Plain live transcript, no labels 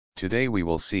Today we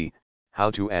will see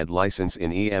how to add license in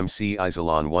EMC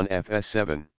Isilon OneFS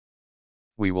 7.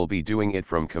 We will be doing it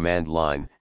from command line,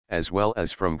 as well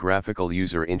as from graphical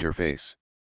user interface.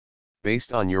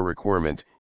 Based on your requirement,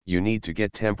 you need to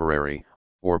get temporary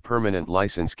or permanent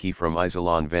license key from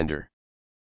Isilon vendor.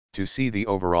 To see the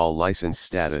overall license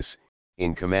status,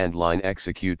 in command line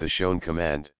execute the shown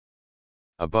command.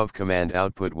 Above command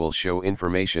output will show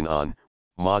information on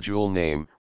module name,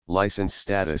 license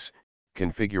status,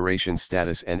 configuration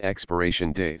status and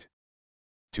expiration date.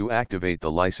 To activate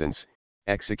the license,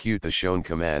 execute the shown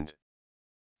command.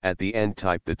 At the end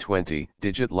type the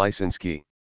 20-digit license key.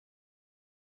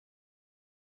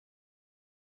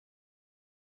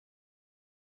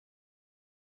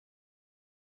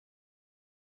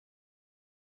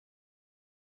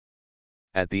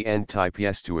 At the end type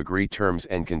yes to agree terms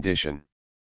and condition.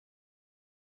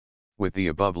 With the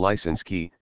above license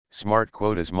key, Smart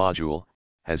Quotas module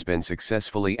has been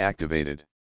successfully activated.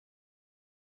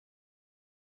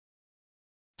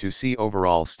 To see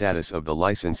overall status of the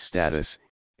license status,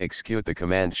 execute the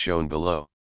command shown below.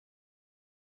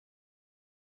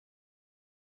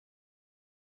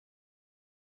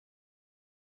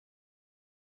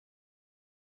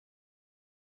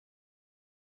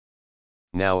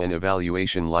 Now an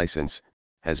evaluation license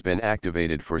has been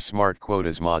activated for Smart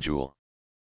Quotas module.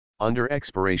 Under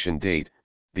expiration date,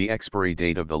 the expiry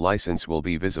date of the license will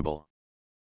be visible.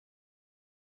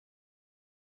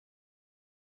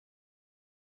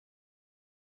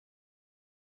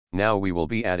 Now we will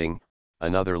be adding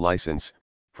another license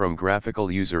from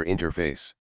graphical user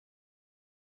interface.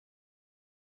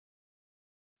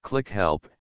 Click Help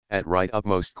at right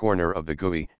upmost corner of the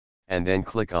GUI, and then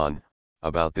click on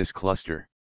About this cluster.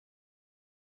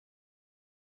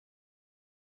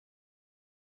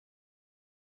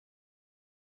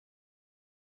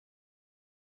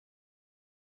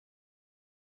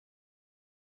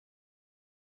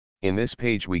 In this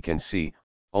page we can see,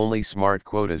 only Smart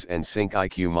Quotas and Sync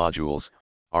IQ modules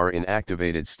are in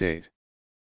activated state.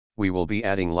 We will be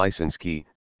adding license key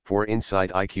for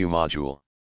Inside IQ module.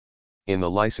 In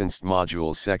the Licensed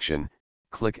Modules section,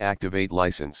 click Activate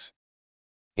License.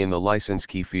 In the license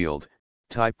key field,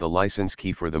 type the license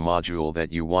key for the module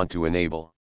that you want to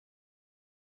enable.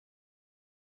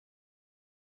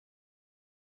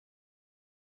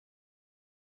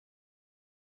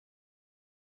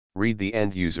 Read the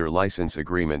end user license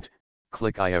agreement,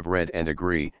 click I have read and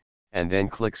agree, and then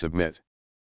click Submit.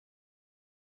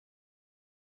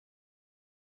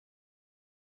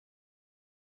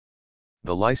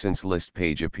 The license list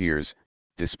page appears,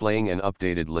 displaying an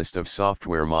updated list of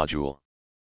software module.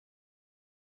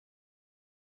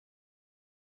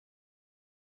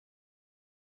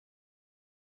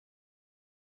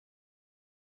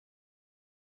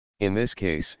 In this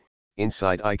case,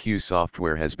 Inside IQ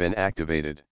software has been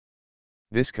activated.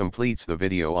 This completes the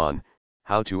video on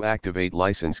how to activate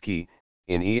license key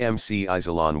in EMC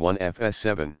Isilon OneFS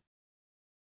 7.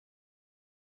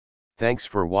 Thanks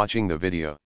for watching the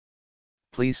video.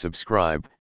 Please subscribe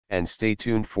and stay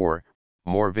tuned for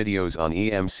more videos on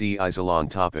EMC Isilon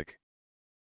topic.